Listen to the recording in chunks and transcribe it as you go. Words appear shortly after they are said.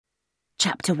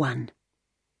Chapter 1.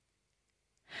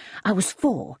 I was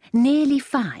 4, nearly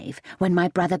 5, when my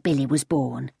brother Billy was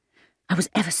born. I was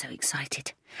ever so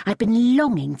excited. I'd been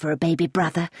longing for a baby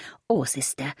brother, or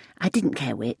sister, I didn't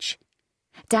care which.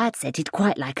 Dad said he'd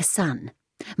quite like a son.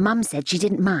 Mum said she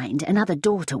didn't mind, another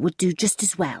daughter would do just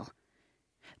as well.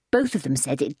 Both of them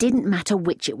said it didn't matter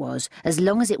which it was, as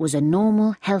long as it was a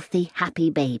normal, healthy, happy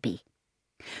baby.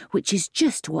 Which is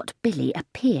just what Billy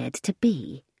appeared to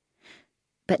be.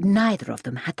 But neither of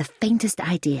them had the faintest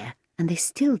idea, and they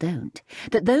still don't,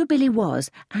 that though Billy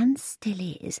was, and still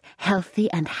is,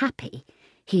 healthy and happy,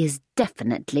 he is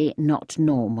definitely not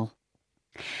normal.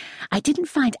 I didn't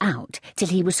find out till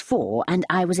he was 4 and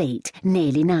I was 8,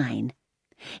 nearly 9.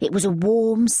 It was a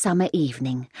warm summer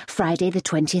evening, Friday the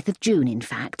 20th of June, in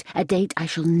fact, a date I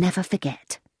shall never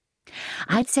forget.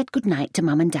 I'd said good-night to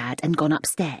Mum and Dad and gone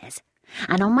upstairs,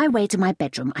 and on my way to my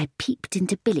bedroom I peeped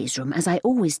into Billy's room, as I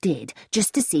always did,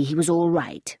 just to see he was all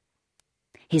right.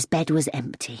 His bed was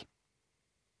empty.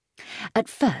 At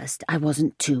first I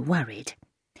wasn't too worried.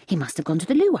 He must have gone to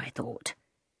the loo, I thought.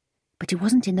 But he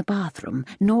wasn't in the bathroom,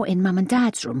 nor in Mum and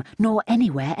Dad's room, nor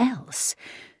anywhere else.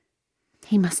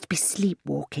 He must be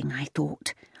sleepwalking, I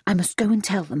thought. I must go and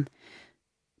tell them.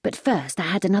 But first I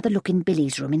had another look in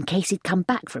Billy's room in case he'd come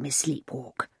back from his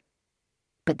sleepwalk.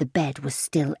 But the bed was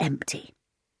still empty.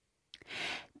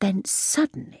 Then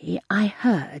suddenly I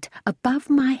heard,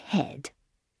 above my head,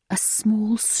 a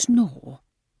small snore.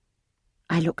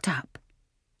 I looked up,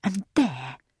 and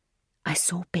there I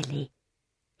saw Billy,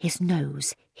 his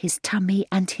nose, his tummy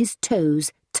and his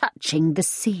toes touching the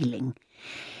ceiling.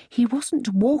 He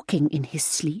wasn't walking in his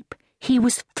sleep, he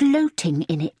was floating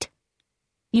in it.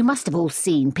 You must have all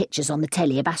seen pictures on the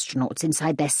telly of astronauts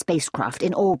inside their spacecraft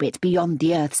in orbit beyond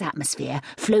the Earth's atmosphere,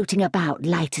 floating about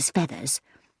light as feathers.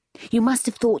 You must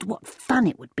have thought what fun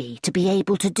it would be to be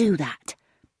able to do that.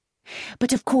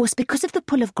 But of course, because of the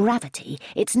pull of gravity,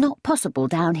 it's not possible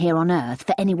down here on Earth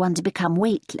for anyone to become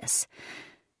weightless.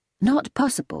 Not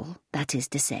possible, that is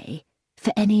to say,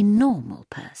 for any normal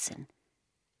person.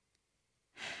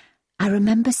 I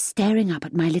remember staring up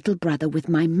at my little brother with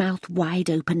my mouth wide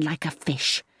open like a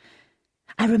fish.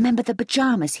 I remember the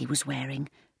pyjamas he was wearing,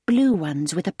 blue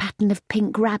ones with a pattern of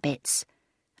pink rabbits.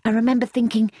 I remember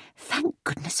thinking, thank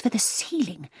goodness for the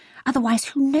ceiling, otherwise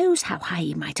who knows how high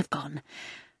he might have gone.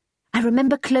 I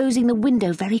remember closing the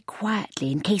window very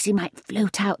quietly in case he might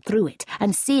float out through it,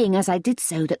 and seeing as I did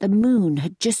so that the moon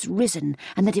had just risen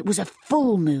and that it was a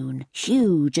full moon,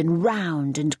 huge and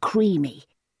round and creamy.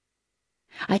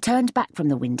 I turned back from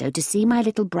the window to see my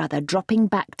little brother dropping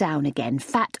back down again,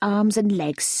 fat arms and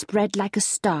legs spread like a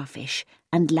starfish,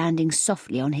 and landing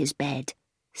softly on his bed,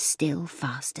 still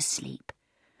fast asleep.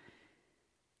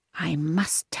 I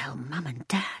must tell Mum and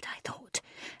Dad, I thought.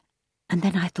 And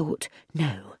then I thought,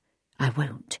 no, I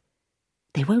won't.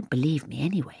 They won't believe me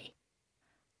anyway.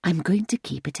 I'm going to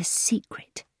keep it a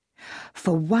secret.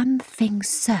 For one thing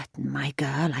certain, my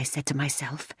girl, I said to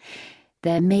myself,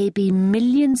 there may be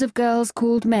millions of girls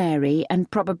called Mary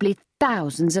and probably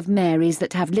thousands of Marys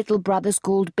that have little brothers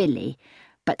called Billy,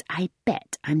 but I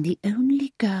bet I'm the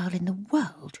only girl in the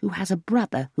world who has a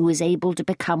brother who is able to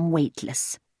become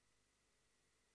weightless.